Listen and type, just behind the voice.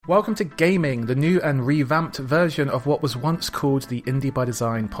Welcome to Gaming, the new and revamped version of what was once called the Indie by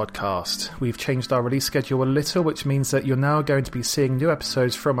Design podcast. We've changed our release schedule a little, which means that you're now going to be seeing new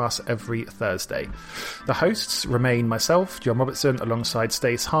episodes from us every Thursday. The hosts remain myself, John Robertson, alongside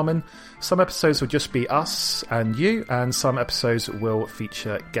Stace Harmon. Some episodes will just be us and you, and some episodes will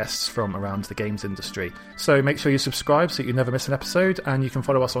feature guests from around the games industry. So make sure you subscribe so you never miss an episode, and you can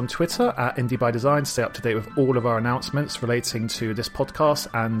follow us on Twitter at Indie by Design to stay up to date with all of our announcements relating to this podcast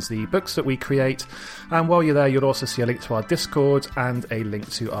and the books that we create. And while you're there, you'll also see a link to our Discord and a link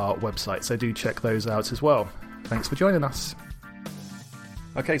to our website, so do check those out as well. Thanks for joining us.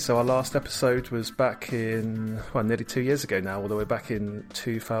 Okay, so our last episode was back in, nearly 2 years ago now, although we're back in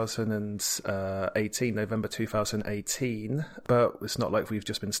 2018, November 2018, but it's not like we've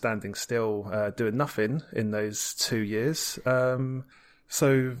just been standing still doing nothing in those 2 years.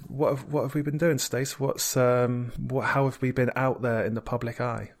 So what have we been doing, Stace? How have we been out there in the public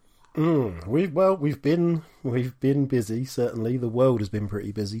eye? We've been busy. Certainly, the world has been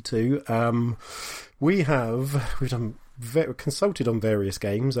pretty busy too. We've consulted on various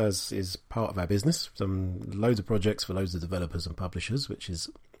games, as is part of our business. Loads of projects for loads of developers and publishers, which is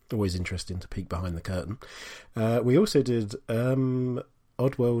always interesting to peek behind the curtain. We also did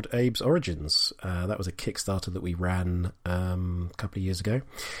Oddworld Abe's Origins. That was a Kickstarter that we ran a couple of years ago.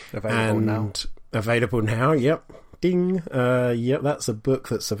 Available now, yep. Ding. Yep, that's a book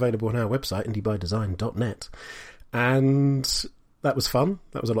that's available on our website, indiebydesign.net. And that was fun.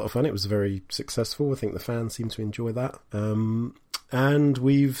 That was a lot of fun. It was very successful. I think the fans seem to enjoy that. And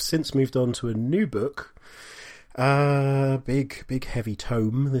we've since moved on to a new book. Big heavy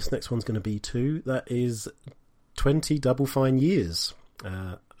tome. This next one's going to be 2. That is 20 Double Fine Years.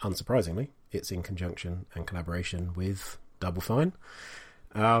 Unsurprisingly, it's in conjunction and collaboration with Double Fine,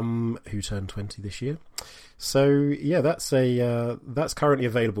 who turned 20 this year. So yeah, that's currently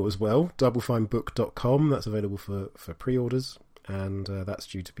available as well. DoubleFineBook.com. That's available for pre-orders, and that's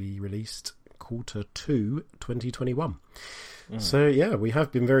due to be released Q2 2021. So yeah, we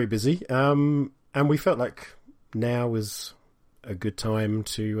have been very busy, and we felt like now was a good time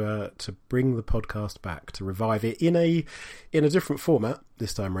to bring the podcast back, to revive it in a different format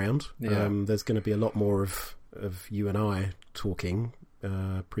this time round. Yeah. There's going to be a lot more of you and I talking.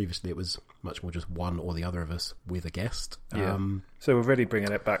 Previously it was much more just one or the other of us with a guest. Yeah. So we're really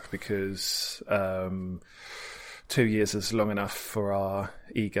bringing it back because 2 years is long enough for our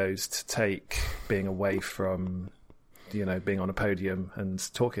egos to take being away from, being on a podium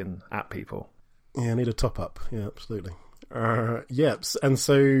and talking at people. Yeah, I need a top up. Yeah, absolutely. Yep. And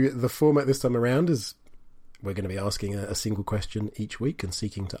so the format this time around is we're going to be asking a single question each week and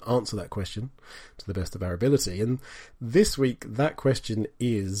seeking to answer that question to the best of our ability. And this week, that question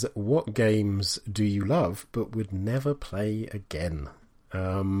is, what games do you love but would never play again?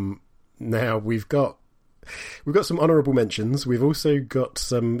 Now, we've got some honourable mentions. We've also got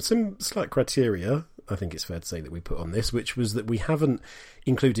some slight criteria, I think it's fair to say, that we put on this, which was that we haven't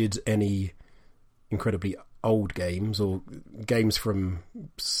included any incredibly old games or games from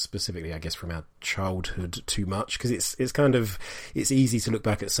specifically, I guess, from our childhood too much, because it's easy to look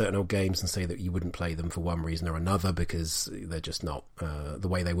back at certain old games and say that you wouldn't play them for one reason or another because they're just not the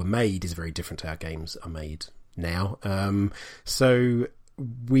way they were made is very different to how games are made now. So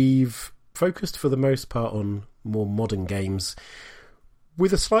we've focused for the most part on more modern games,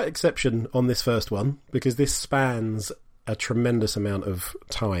 with a slight exception on this first one, because this spans a tremendous amount of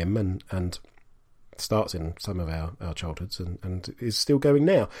time and starts in some of our childhoods and is still going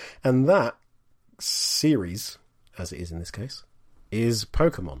now. And that series, as it is in this case, is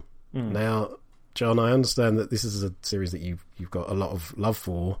Pokemon. Now, John, I understand that this is a series that you've got a lot of love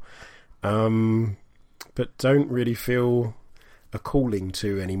for, but don't really feel a calling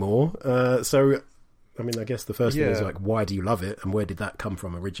to anymore. So, I mean, I guess the first thing is, why do you love it, and where did that come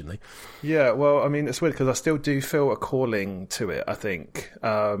from originally? Yeah, well, I mean, it's weird because I still do feel a calling to it, I think.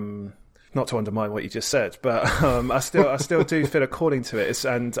 Not to undermine what you just said, but I still do feel a calling to it.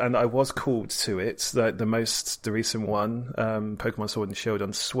 And I was called to it. The recent one, Pokemon Sword and Shield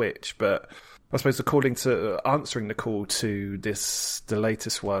on Switch. But I suppose the calling to answering the call to the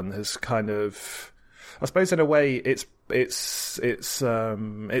latest one has kind of, I suppose in a way, it's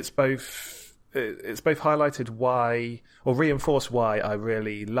both highlighted why, or reinforced why I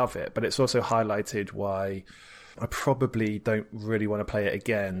really love it, but it's also highlighted why I probably don't really want to play it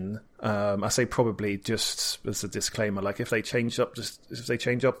again. I say probably just as a disclaimer, like if they change up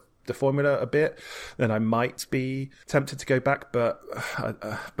the formula a bit, then I might be tempted to go back, but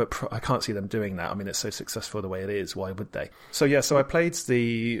I can't see them doing that. I mean, it's so successful the way it is. Why would they? So yeah, so I played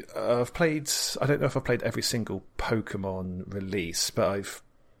I don't know if I've played every single Pokemon release, but I've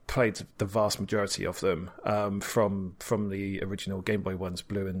played the vast majority of them from the original Game Boy ones,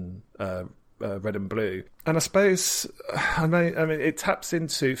 Blue and Red and Blue. And I suppose, I mean, it taps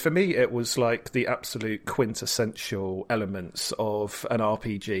into, for me, it was like the absolute quintessential elements of an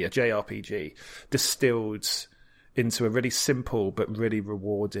RPG, a JRPG, distilled into a really simple but really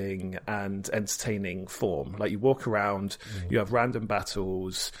rewarding and entertaining form. Like, you walk around, you have random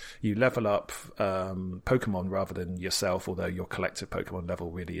battles, you level up Pokemon rather than yourself, although your collective Pokemon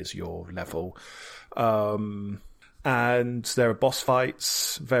level really is your level. And there are boss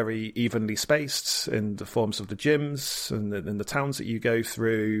fights, very evenly spaced in the forms of the gyms and in the towns that you go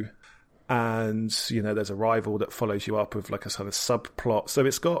through. And, you know, there's a rival that follows you up with like a sort of subplot. So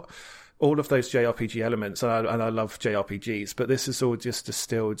it's got all of those JRPG elements, and I love JRPGs, but this is all just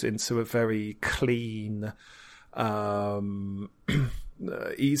distilled into a very clean,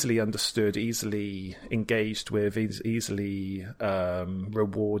 easily understood, easily engaged with, easily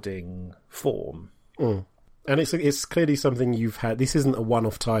rewarding form. Mm. And it's clearly something you've had. This isn't a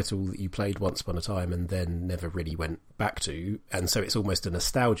one-off title that you played once upon a time and then never really went back to, and so it's almost a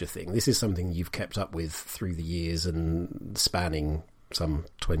nostalgia thing. This is something you've kept up with through the years and spanning some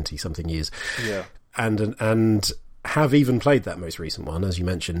 20-something years. Yeah. And have even played that most recent one, as you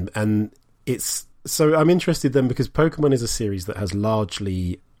mentioned. And it's... So I'm interested then, because Pokemon is a series that has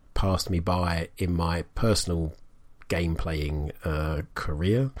largely passed me by in my personal game-playing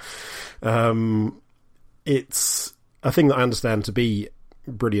career. It's a thing that I understand to be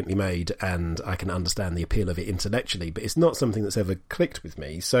brilliantly made, and I can understand the appeal of it intellectually, but it's not something that's ever clicked with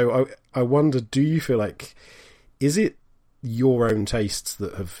me. So I wonder, do you feel like... Is it your own tastes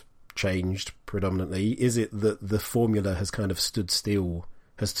that have changed predominantly? Is it that the formula has kind of stood still,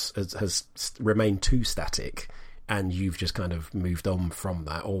 has remained too static, and you've just kind of moved on from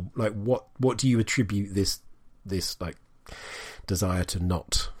that? Or like, what do you attribute this like desire to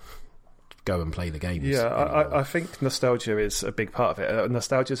not go and play the games? Yeah, I think nostalgia is a big part of it.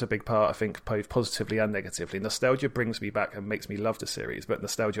 Nostalgia is a big part, I think, both positively and negatively. Nostalgia brings me back and makes me love the series, but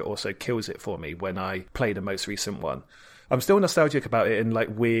nostalgia also kills it for me when I play the most recent one. I'm still nostalgic about it in like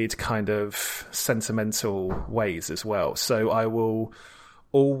weird kind of sentimental ways as well. So I will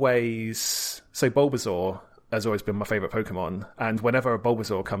always... So Bulbasaur has always been my favourite Pokemon, and whenever a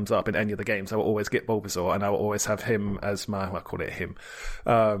Bulbasaur comes up in any of the games, I will always get Bulbasaur, and I will always have him as my... I call it him.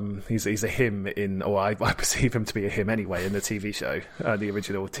 He's a him in... Or I perceive him to be a him anyway in the TV show, the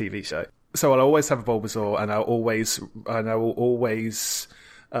original TV show. So I'll always have a Bulbasaur, and I will always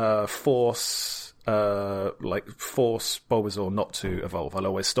force Bulbasaur not to evolve. I'll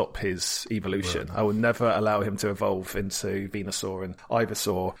always stop his evolution. Right. I will never allow him to evolve into Venusaur and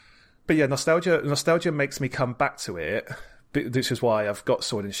Ivysaur. But yeah, nostalgia makes me come back to it, which is why I've got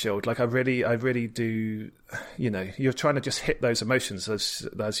Sword and Shield. Like, I really do, you know, you're trying to just hit those emotions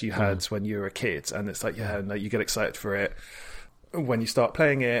as you had when you were a kid, and it's like, yeah, no, you get excited for it when you start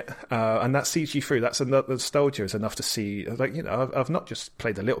playing it, and that sees you through. That's enough. Nostalgia is enough to see. Like, you know, I've not just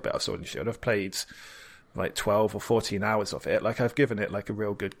played a little bit of Sword and Shield. I've played like 12 or 14 hours of it. Like, I've given it like a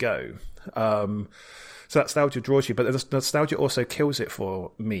real good go. So that nostalgia draws you, but the nostalgia also kills it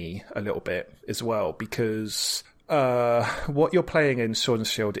for me a little bit as well, because what you're playing in Sword and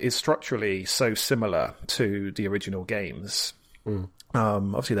Shield is structurally so similar to the original games. Mm.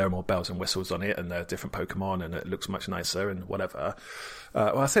 Obviously there are more bells and whistles on it, and there are different Pokemon, and it looks much nicer and whatever.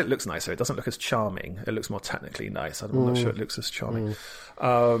 Well, I say it looks nicer. It doesn't look as charming. It looks more technically nice. I'm not sure it looks as charming.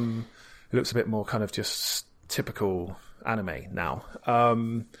 It looks a bit more kind of just typical anime now.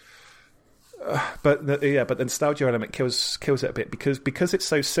 But the nostalgia element kills it a bit because it's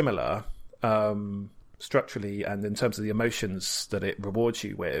so similar structurally and in terms of the emotions that it rewards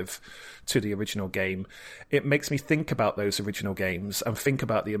you with to the original game. It makes me think about those original games and think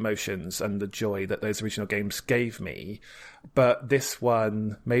about the emotions and the joy that those original games gave me. But this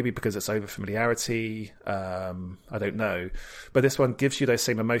one, maybe because it's over familiarity, I don't know, but this one gives you those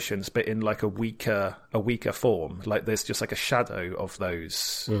same emotions but in like a weaker form. Like, there's just like a shadow of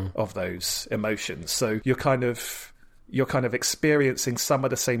those emotions, so you're kind of experiencing some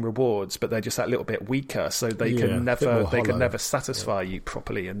of the same rewards, but they're just that little bit weaker, so they can never satisfy you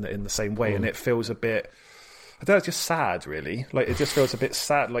properly in the same way. And it feels a bit, I don't know, it's just sad, really. Like, it just feels a bit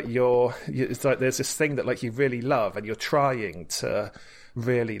sad. Like, it's like there's this thing that like you really love, and you're trying to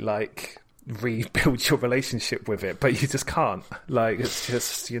really like rebuild your relationship with it, but you just can't. Like, it's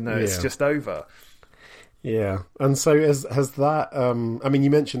just, you know, it's just over. Yeah, and so has that... I mean,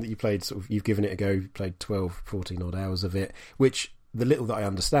 you mentioned that you've given it a go, you've played 12, 14 odd hours of it, which the little that I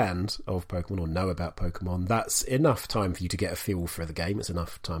understand of Pokemon or know about Pokemon, that's enough time for you to get a feel for the game. It's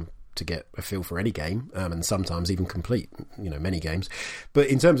enough time to get a feel for any game, and sometimes even complete, many games. But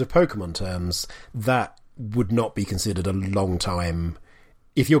in terms of Pokemon terms, that would not be considered a long time.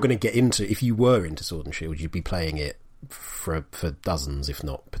 If you were into Sword and Shield, you'd be playing it for dozens, if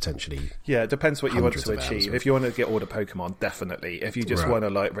not potentially. Yeah, it depends what you want to achieve. Hours. If you want to get all the Pokemon, definitely. If you just want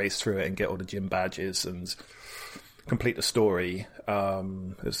to race through it and get all the gym badges and complete the story,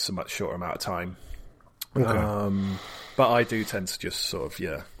 it's a much shorter amount of time. Okay. But I do tend to just sort of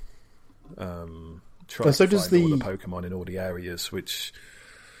try and to find all the Pokemon in all the areas, which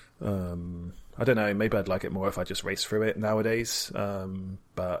I don't know, maybe I'd like it more if I just race through it nowadays, but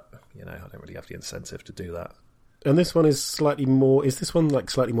I don't really have the incentive to do that. And this one is slightly more. Is this one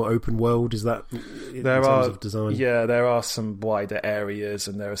slightly more open world? Is that in terms of design? Yeah, there are some wider areas,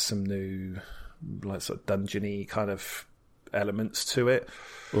 and there are some new sort of dungeony kind of elements to it.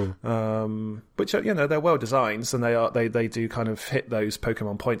 Which they're well designed, and they do kind of hit those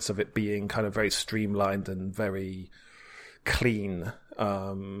Pokemon points of it being kind of very streamlined and very clean,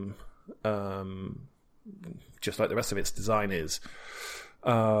 just like the rest of its design is.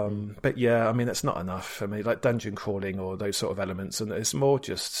 But yeah, I mean, it's not enough. I mean, like dungeon crawling or those sort of elements, and it's more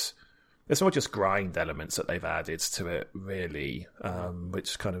just grind elements that they've added to it, really,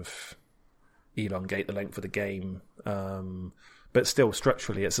 which kind of elongate the length of the game. But still,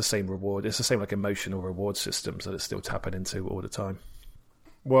 structurally, it's the same reward. It's the same emotional reward systems that it's still tapping into all the time.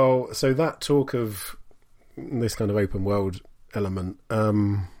 Well, so that talk of this kind of open world element.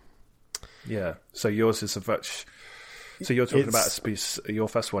 Yeah. So yours is So you're talking about your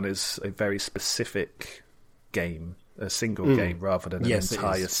first one is a very specific game, a single game, rather than an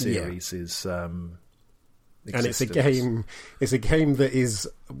entire series. And it's a game. It's a game that is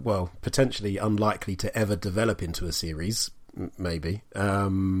potentially unlikely to ever develop into a series. Maybe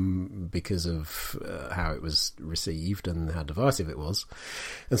because of how it was received and how divisive it was.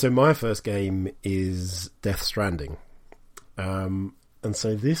 And so my first game is Death Stranding. And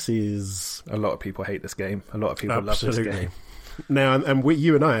so this is... A lot of people hate this game. A lot of people love this game. Now, and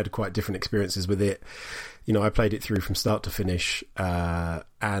you and I had quite different experiences with it. I played it through from start to finish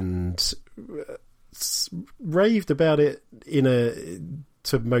and raved about it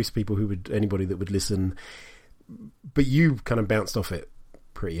to most people anybody that would listen. But you kind of bounced off it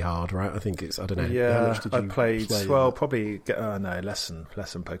pretty hard, right? I think I don't know. Yeah, how much did you I played, play probably, less than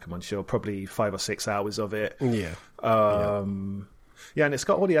Pokemon Shield, probably 5 or 6 hours of it. Yeah. Yeah, and it's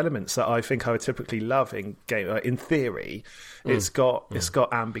got all the elements that I think I would typically love in game. In theory, it's got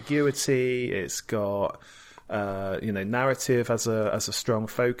ambiguity. It's got narrative as a strong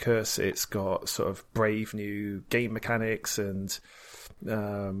focus. It's got sort of brave new game mechanics, and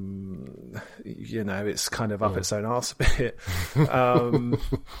it's kind of up its own arse a bit.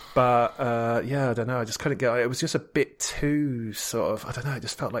 But I don't know. I just couldn't get it. It was just a bit too sort of, I don't know. It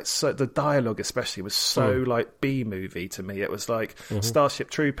just felt like the dialogue especially was so like B movie to me. It was like Starship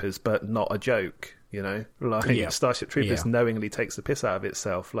Troopers, but not a joke. Starship Troopers knowingly takes the piss out of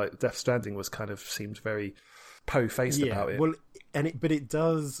itself. Like Death Stranding seemed very po-faced about it. Well, but it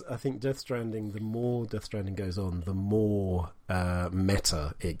does. I think Death Stranding. The more Death Stranding goes on, the more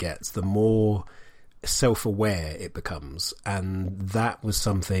meta it gets. The more self-aware it becomes, and that was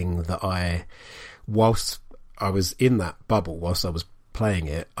something that whilst I was in that bubble, whilst I was playing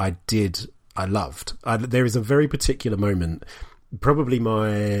it, I loved. There is a very particular moment. Probably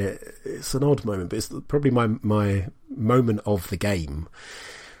it's an odd moment, but it's probably my moment of the game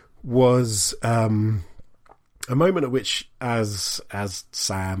was a moment at which, as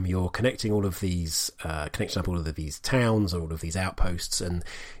Sam, you're connecting up all of these towns, all of these outposts, and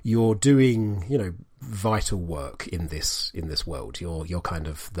you're doing, vital work in this world. You're kind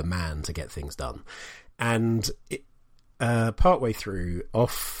of the man to get things done, and partway through,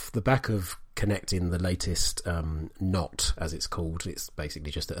 off the back of connecting the latest knot, as it's called, it's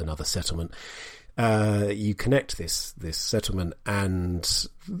basically just another settlement. You connect this settlement, and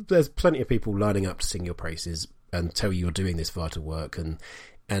there's plenty of people lining up to sing your praises and tell you you're doing this vital work,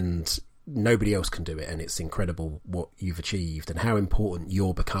 and nobody else can do it, and it's incredible what you've achieved and how important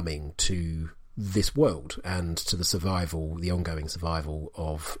you're becoming to this world and to the ongoing survival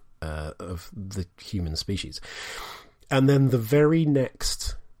of the human species. And then the very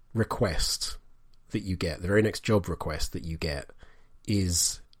next request that you get, the very next job request that you get,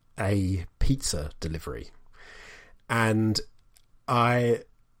 is a pizza delivery. And I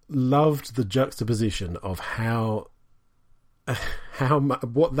loved the juxtaposition of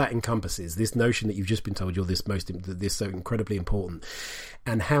what that encompasses, this notion that you've just been told you're this so incredibly important,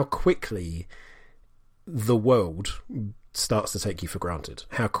 and how quickly the world starts to take you for granted.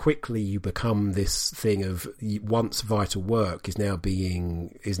 How quickly you become this thing of once vital work is now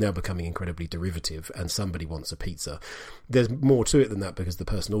becoming incredibly derivative, and somebody wants a pizza. There's more to it than that, because the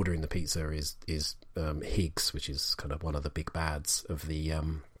person ordering the pizza is Higgs, which is kind of one of the big bads of the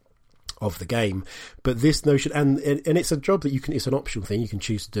game. But this notion, and it's a job that it's an optional thing, you can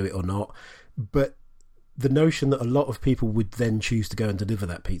choose to do it or not, but the notion that a lot of people would then choose to go and deliver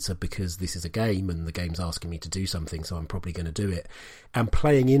that pizza because this is a game and the game's asking me to do something, so I'm probably going to do it, and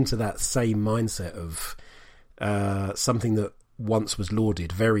playing into that same mindset of something that once was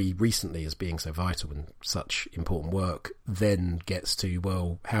lauded very recently as being so vital and such important work, then gets to,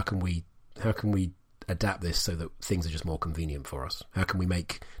 well, how can we adapt this so that things are just more convenient for us? How can we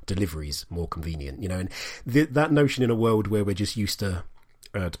make deliveries more convenient? And that notion in a world where we're just used to,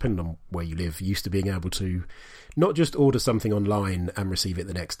 depending on where you live, used to being able to not just order something online and receive it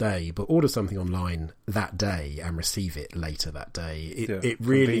the next day, but order something online that day and receive it later that day. It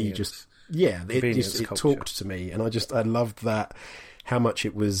really just, it talked to me, and I loved that, how much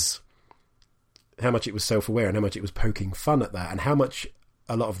it was self-aware, and how much it was poking fun at that, and how much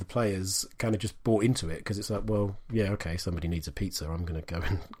a lot of the players kind of just bought into it, because it's like, well, yeah, okay, somebody needs a pizza, I'm going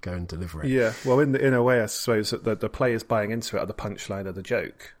to go and deliver it. Yeah, well, in a way, I suppose that the players buying into it are the punchline of the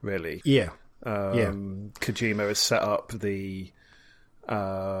joke, really. Yeah, Kojima has set up the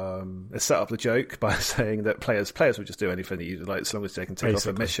joke by saying that players will just do anything that you like, as long as they can take off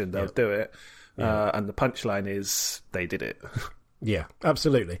a mission, they'll do it. And the punchline is they did it. Yeah,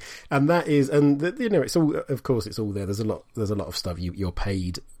 absolutely, and that is, and it's all. Of course, it's all there. There's a lot of stuff. You're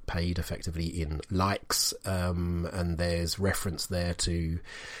paid effectively in likes, and there's reference there to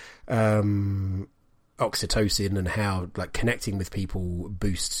oxytocin and how like connecting with people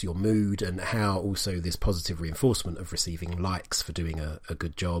boosts your mood, and how also this positive reinforcement of receiving likes for doing a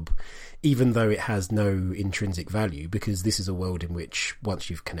good job, even though it has no intrinsic value, because this is a world in which once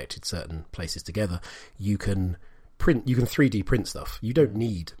you've connected certain places together, you can 3D print stuff. You don't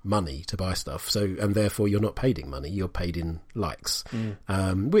need money to buy stuff, so, and therefore you're not paid in money, you're paid in likes,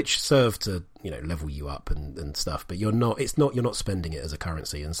 which serve to level you up and stuff, but you're not spending it as a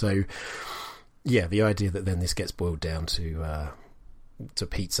currency. And so the idea that then this gets boiled down to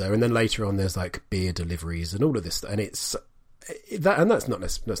pizza, and then later on there's like beer deliveries and all of this, and it's that, and that's not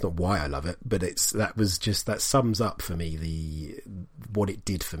why I love it, but that sums up for me what it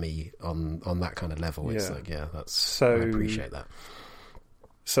did for me on that kind of level. It's like, I appreciate that.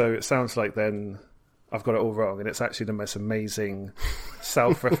 So it sounds like then I've got it all wrong, and it's actually the most amazing,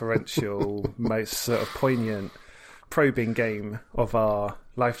 self-referential, most sort of poignant, probing game of our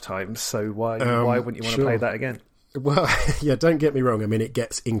lifetimes. So why wouldn't you want to play that again? Well, yeah, don't get me wrong. I mean, it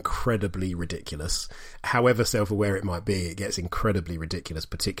gets incredibly ridiculous. However self-aware it might be, it gets incredibly ridiculous,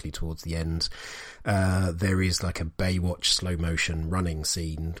 particularly towards the end. There is like a Baywatch slow motion running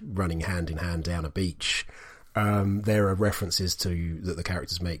scene, running hand in hand down a beach. There are references that the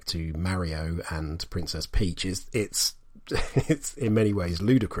characters make to Mario and Princess Peach. It's in many ways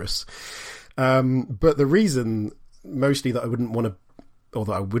ludicrous. But the reason mostly that I wouldn't want to, or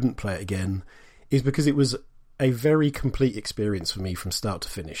that I wouldn't play it again, is because it was a very complete experience for me from start to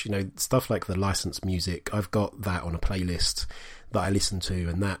finish. Stuff like the licensed music, I've got that on a playlist that I listen to,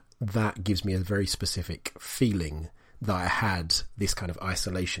 and that gives me a very specific feeling that I had, this kind of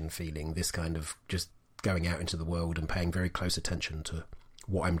isolation feeling, this kind of just going out into the world and paying very close attention to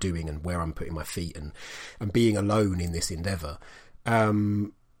what I'm doing and where I'm putting my feet, and being alone in this endeavour.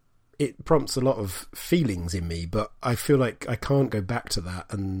 It prompts a lot of feelings in me, but I feel like I can't go back to that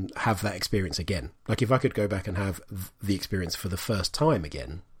and have that experience again. Like, if I could go back and have the experience for the first time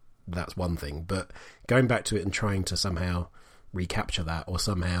again, that's one thing, but going back to it and trying to somehow recapture that, or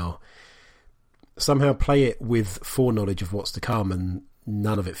somehow play it with foreknowledge of what's to come, and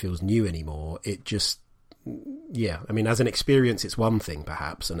none of it feels new anymore. It just, I mean, as an experience, it's one thing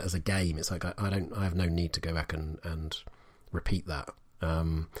perhaps, and as a game, it's like I have no need to go back and repeat that.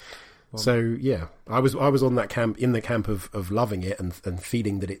 So I was on that camp, in the camp of loving it and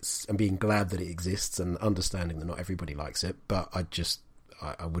feeling that it's, and being glad that it exists, and understanding that not everybody likes it, but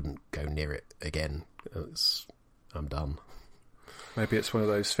I wouldn't go near it again. I'm done. Maybe it's one of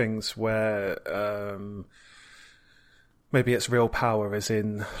those things where maybe its real power is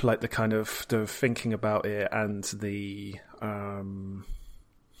in like the kind of the thinking about it, and the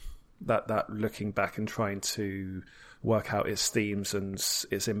that looking back and trying to work out its themes and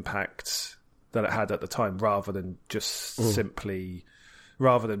its impact that it had at the time, rather than just simply,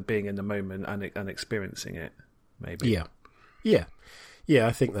 rather than being in the moment and experiencing it. Maybe. Yeah.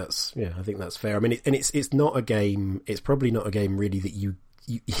 I think that's fair. I mean, it's not a game. It's probably not a game really that you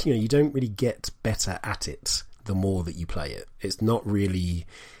don't really get better at it. the more that you play it. It's not really...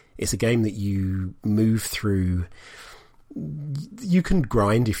 It's a game that you move through. You can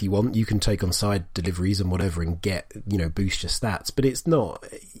grind if you want. You can take on side deliveries and whatever and get, boost your stats. But it's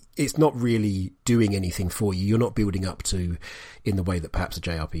not really doing anything for you. You're not building up to, in the way that perhaps a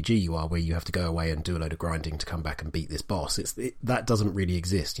JRPG you are, where you have to go away and do a load of grinding to come back and beat this boss. That doesn't really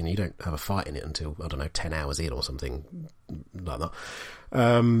exist. You don't have a fight in it until, 10 hours in or something like that.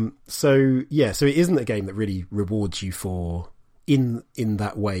 So it isn't a game that really rewards you for... in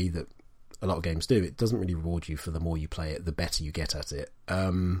that way that a lot of games do. It doesn't really reward you for the more you play it, the better you get at it.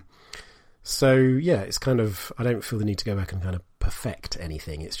 It's kind of... I don't feel the need to go back and kind of perfect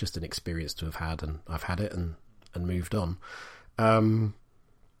anything. It's just an experience to have had, and I've had it and moved on.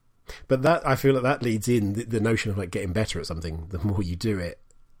 But that, I feel that leads in the notion of like getting better at something. The more you do it,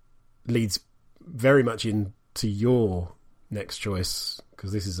 leads very much into your next choice,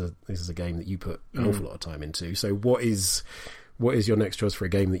 because this is a game that you put an awful lot of time into. So what is your next choice for a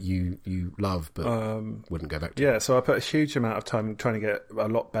game that you love but wouldn't go back to? Yeah, so I put a huge amount of time trying to get a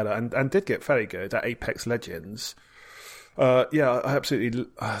lot better, and did get very good at Apex Legends. I absolutely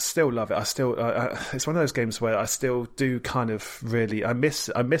still love it. It's one of those games where I still do kind of really... I miss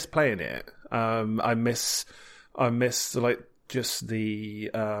playing it. I miss like just the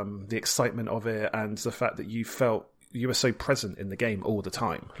excitement of it, and the fact that you were so present in the game all the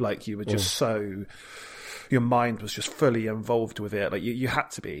time. Like you were just your mind was just fully involved with it. Like you had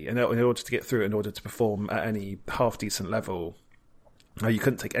to be, in order to get through it, in order to perform at any half decent level. You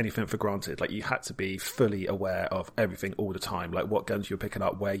couldn't take anything for granted. Like you had to be fully aware of everything all the time. Like what guns you were picking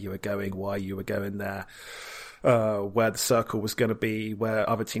up, where you were going, why you were going there, where the circle was going to be, where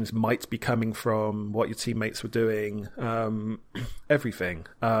other teams might be coming from, what your teammates were doing, everything.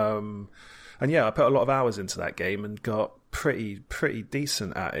 And yeah, I put a lot of hours into that game and got pretty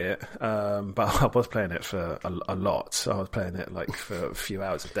decent at it. But I was playing it for a lot. So I was playing it like for a few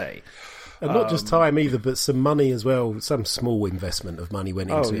hours a day. And not just time either, but some money as well. Some small investment of money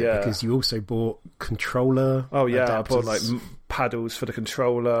went into it, because you also bought controller. Oh yeah, adapters. I bought like paddles for the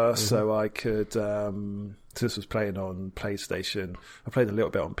controller, so I could. This was playing on PlayStation. I played a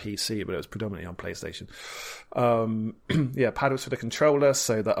little bit on PC, but it was predominantly on PlayStation. Paddles for the controller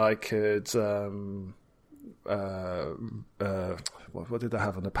so that I could... what did I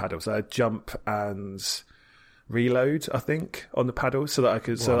have on the paddles? I had jump and reload, I think, on the paddles, so that I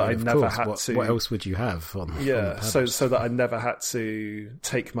could... so that I never had to... What else would you have on the paddles? So that I never had to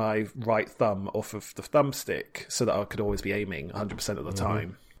take my right thumb off of the thumbstick, so that I could always be aiming 100% of the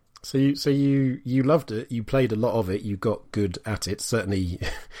time. So you loved it. You played a lot of it. You got good at it. Certainly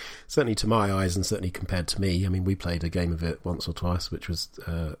to my eyes, and certainly compared to me. I mean, we played a game of it once or twice, which was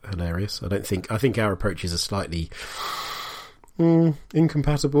hilarious. I think our approaches are slightly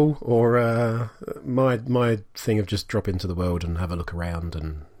incompatible, or my thing of just drop into the world and have a look around,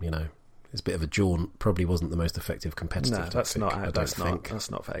 and it's a bit of a jaunt. Probably wasn't the most effective competitive. No, that's not. That's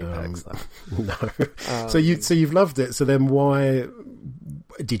not for Apex. No. So you've loved it. So then why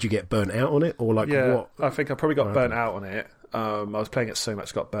did you get burnt out on it, or like what? I think I probably got burnt out on it. I was playing it so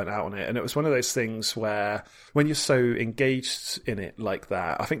much, got burnt out on it, and it was one of those things where when you're so engaged in it like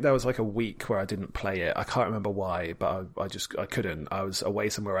that, I think there was like a week where I didn't play it. I can't remember why, but I couldn't. I was away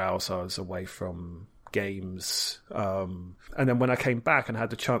somewhere else. I was away from games, and then when I came back and had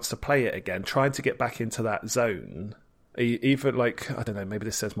the chance to play it again, trying to get back into that zone, even like, I don't know, maybe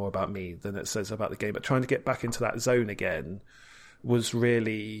this says more about me than it says about the game, but trying to get back into that zone again was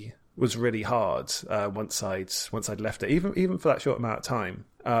really hard once I'd left it, even for that short amount of time.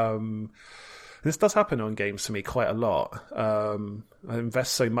 This does happen on games to me quite a lot. I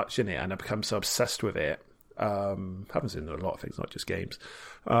invest so much in it and I become so obsessed with it. Happens in a lot of things, not just games.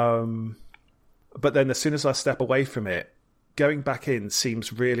 But then as soon as I step away from it, going back in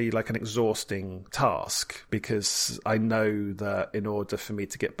seems really like an exhausting task, because I know that in order for me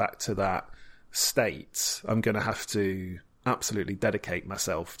to get back to that state, I'm going to have to absolutely dedicate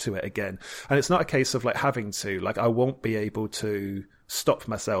myself to it again. And it's not a case of like having to, like I won't be able to stop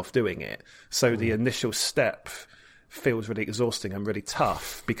myself doing it. So the initial step feels really exhausting and really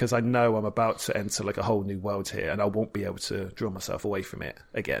tough, because I know I'm about to enter like a whole new world here and I won't be able to draw myself away from it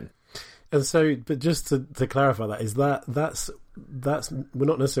again. And so, but just to clarify that, is that's we're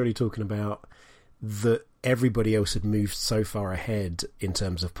not necessarily talking about that everybody else had moved so far ahead in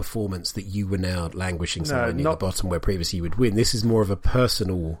terms of performance that you were now languishing somewhere near the bottom where previously you would win. This is more of a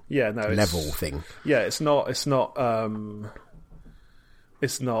personal level thing. Yeah, it's not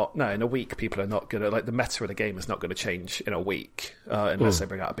It's not. No, in a week, people are not going to, like, the meta of the game is not going to change in a week unless they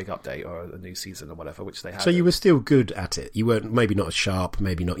bring out a big update or a new season or whatever, which they have. So you were still good at it. You weren't, maybe not as sharp,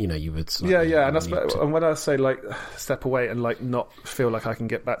 maybe not, you would. Yeah, and when I say, like, step away and, like, not feel like I can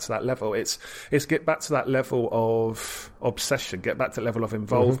get back to that level, it's get back to that level of obsession, get back to that level of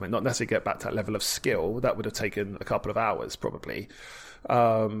involvement, not necessarily get back to that level of skill. That would have taken a couple of hours, probably.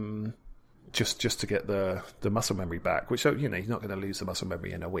 Just to get the muscle memory back, which, you're not going to lose the muscle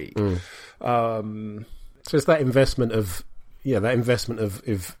memory in a week. So it's that investment of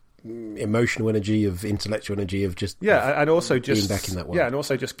emotional energy, of intellectual energy, of just and also just being back in that world. and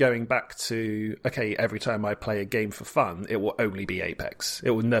also just going back to, okay, every time I play a game for fun, it will only be Apex.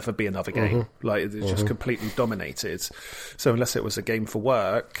 It will never be another game. Like, it's just completely dominated. So unless it was a game for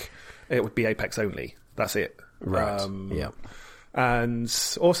work, it would be Apex only. That's it. Right.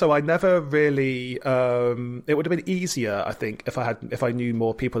 And also, I never really. It would have been easier, I think, if I knew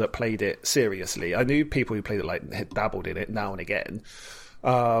more people that played it seriously. I knew people who played it, like, had dabbled in it now and again,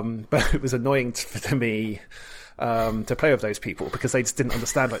 but it was annoying to me to play with those people because they just didn't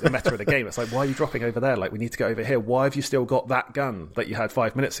understand, like, the meta of the game. It's like, why are you dropping over there? Like, we need to go over here. Why have you still got that gun that you had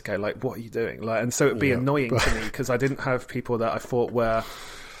 5 minutes ago? Like, what are you doing? Like, and so it'd be annoying to me because I didn't have people that I thought were.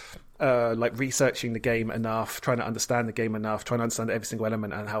 Like, researching the game enough, trying to understand the game enough, trying to understand every single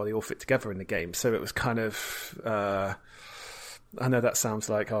element and how they all fit together in the game. So it was kind of, I know that sounds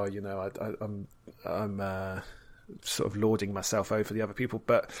like, I'm sort of lauding myself over the other people,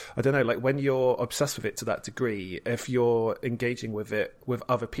 but I don't know, like, when you're obsessed with it to that degree, if you're engaging with it with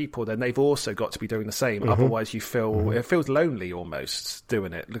other people, then they've also got to be doing the same. Otherwise you feel, it feels lonely almost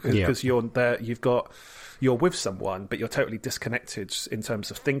doing it because you're there, you're with someone, but you're totally disconnected in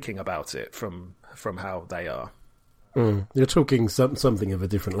terms of thinking about it from how they are. You're talking something of a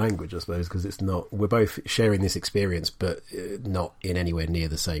different language, I suppose, because it's not. We're both sharing this experience, but not in anywhere near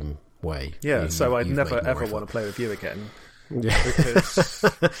the same way. Yeah, so I'd never ever want to play with you again. Yeah, because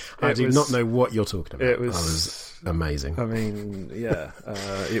I do not know what you're talking about. It was amazing. I mean,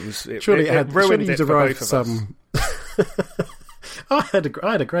 it was. Surely it ruined it for both of some. I had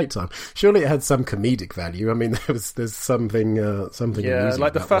a great time. Surely it had some comedic value. I mean, there's something amusing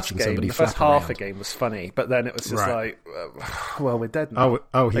like the about first game, the first half of the game was funny, but then it was just like, well, we're dead now.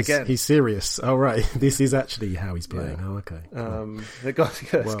 He's serious. Oh, right, this is actually how he's playing. Yeah. Oh, okay.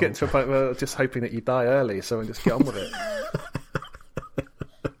 It's getting to a point where I'm just hoping that you die early, so I just get on with it.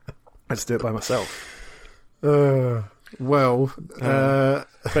 I just do it by myself.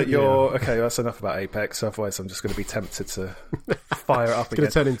 But you're okay. That's enough about Apex. Otherwise, I'm just going to be tempted to fire it up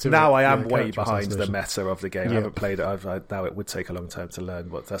again. Now I am way behind the meta of the game. I haven't played it. Now it would take a long time to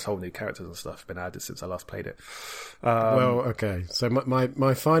learn what there's whole new characters and stuff been added since I last played it. Okay. So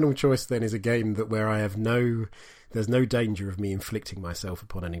my final choice then is a game where I have there's no danger of me inflicting myself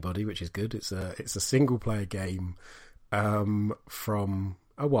upon anybody, which is good. It's a single player game from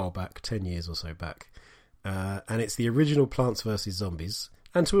a while back, 10 years or so back. And it's the original Plants vs. Zombies,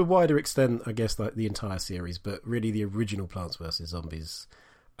 and to a wider extent, I guess, like the entire series, but really the original Plants vs. Zombies,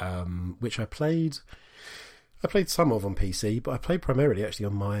 which I played some of on PC, but I played primarily actually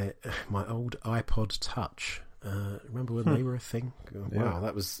on my old iPod Touch. Remember when they were a thing? Wow,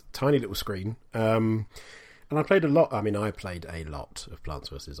 that was a tiny little screen. And I played a lot. I mean, I played a lot of Plants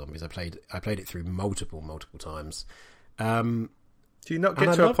vs. Zombies. I played it through multiple times. Do you not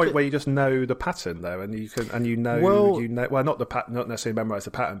get to a point where you just know the pattern though, and you know not the pattern, not necessarily memorize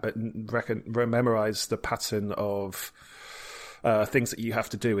the pattern, but memorize the pattern of things that you have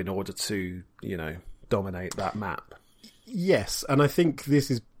to do in order to dominate that map? Yes, and I think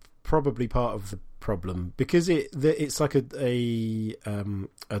this is probably part of the problem because it's like a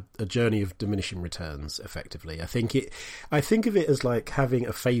journey of diminishing returns. Effectively, I think of it as like having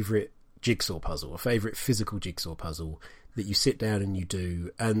a favourite jigsaw puzzle, a favourite physical jigsaw puzzle that you sit down and you do,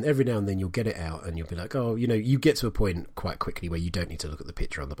 and every now and then you'll get it out and you'll be like, you get to a point quite quickly where you don't need to look at the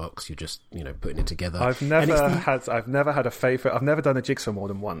picture on the box, you're just putting it together. I've never had a favourite. I've never done a jigsaw more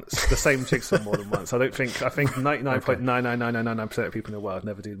than once, the same jigsaw more than once. I think 99.99999% of people in the world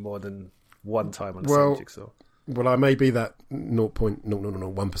never do more than one time on the same jigsaw. Well, I may be that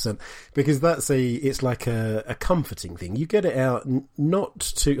 0.0001% because it's like a comforting thing. You get it out not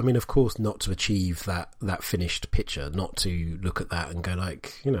to, of course, not to achieve that finished picture, not to look at that and go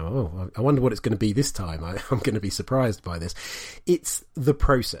like, I wonder what it's going to be this time. I'm going to be surprised by this. It's the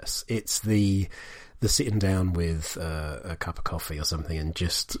process. It's the sitting down with a cup of coffee or something and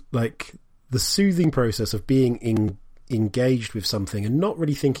just like the soothing process of being engaged with something and not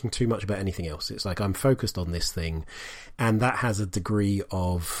really thinking too much about anything else. It's like I'm focused on this thing, and that has a degree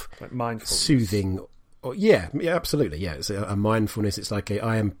of like mindfulness. Soothing. Yeah, absolutely. Yeah, it's a mindfulness. It's like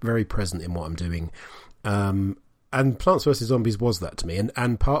I am very present in what I'm doing. And Plants vs. Zombies was that to me.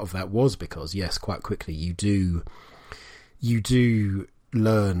 And part of that was because, yes, quite quickly you do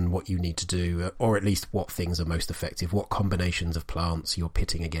learn what you need to do, or at least what things are most effective, what combinations of plants you're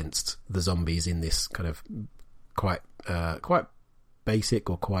pitting against the zombies in this kind of quite basic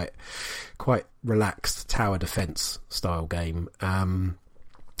or quite relaxed tower defense style game.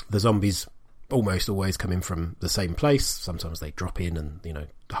 The zombies almost always come in from the same place. Sometimes they drop in and, you know,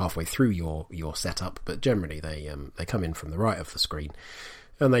 halfway through your setup, but generally they come in from the right of the screen,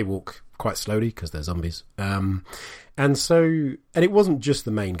 and they walk quite slowly because they're zombies. And it wasn't just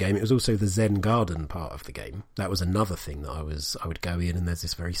the main game; it was also the Zen Garden part of the game. That was another thing that I would go in, and there's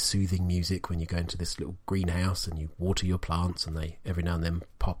this very soothing music when you go into this little greenhouse and you water your plants, and they every now and then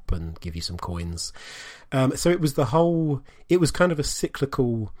pop and give you some coins. So it was kind of a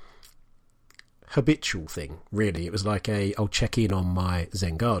cyclical, habitual thing, really. It was like I'll check in on my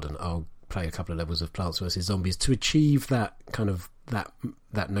Zen Garden, I'll play a couple of levels of Plants vs. Zombies to achieve that kind of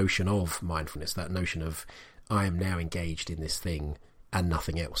that notion of mindfulness, that notion of I am now engaged in this thing and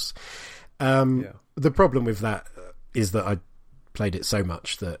nothing else. The problem with that is that I played it so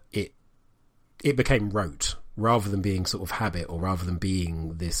much that it became rote rather than being sort of habit, or rather than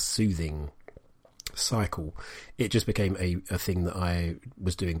being this soothing cycle. It just became a thing that I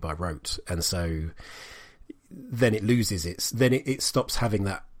was doing by rote, and so then it loses it stops having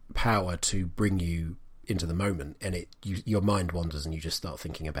that power to bring you into the moment, and your mind wanders and you just start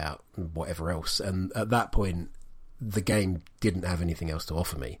thinking about whatever else, and at that point the game didn't have anything else to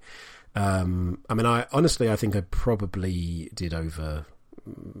offer me. I mean, I think I probably did over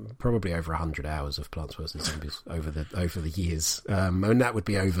 100 hours of Plants vs. Zombies over the years, and that would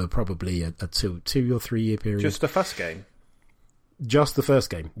be over probably a 2 or 3 year period. Just the first game? Just the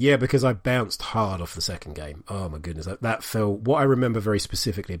first game, yeah, because I bounced hard off the second game. Oh my goodness, that felt. What I remember very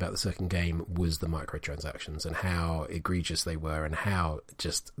specifically about the second game was the microtransactions and how egregious they were, and how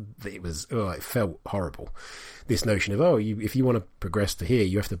just it was. It felt horrible. This notion of if you want to progress to here,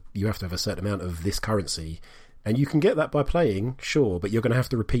 you have to have a certain amount of this currency, and you can get that by playing, sure, but you're going to have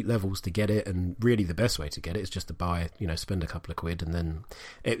to repeat levels to get it. And really, the best way to get it is just to buy, spend a couple of quid, and then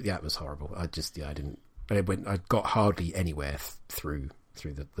it was horrible. I didn't. I got hardly anywhere through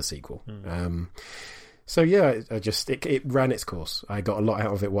the sequel. So yeah, it ran its course. I got a lot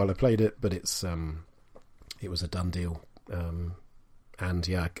out of it while I played it, but it was a done deal. And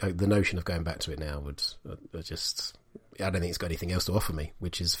yeah, the notion of going back to it now would I don't think it's got anything else to offer me,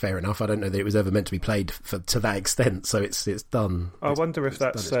 which is fair enough. I don't know that it was ever meant to be played to that extent, so it's done. I wonder if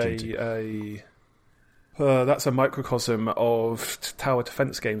that's that's a microcosm of tower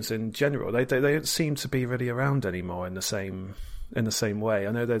defense games in general. They don't seem to be really around anymore in the same way.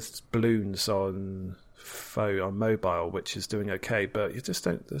 I know there's Balloons on mobile, which is doing okay, but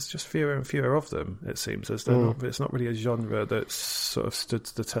there's just fewer and fewer of them, it seems. It's not really a genre that's sort of stood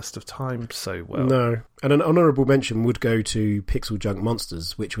the test of time so well. No. And an honourable mention would go to Pixel Junk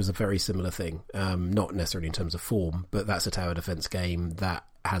Monsters, which was a very similar thing. Not necessarily in terms of form, but that's a tower defense game that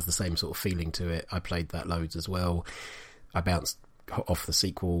has the same sort of feeling to it. I played that loads as well. I bounced off the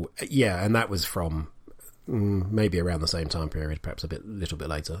sequel. Yeah, and that was from maybe around the same time period, perhaps a little bit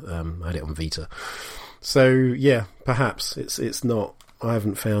later. I had it on Vita. So yeah, perhaps it's not. I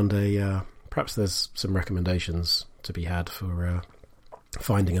haven't found perhaps there's some recommendations to be had for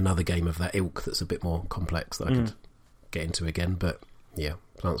finding another game of that ilk that's a bit more complex that I could get into again. But yeah,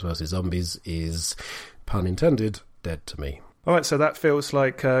 Plants vs. Zombies is, pun intended, dead to me. All right, so that feels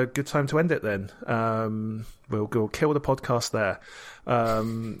like a good time to end it then. We'll kill the podcast there.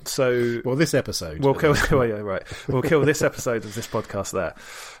 This episode. We'll kill this episode of this podcast there.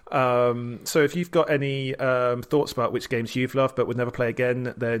 So if you've got any thoughts about which games you've loved but would never play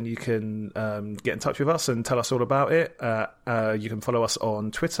again, then you can get in touch with us and tell us all about it. You can follow us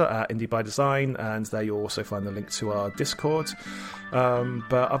on Twitter at Indie by Design, and there you'll also find the link to our Discord.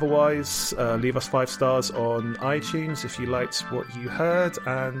 But otherwise, leave us 5 stars on iTunes if you liked what you heard,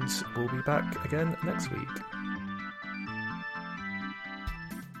 and we'll be back again next week.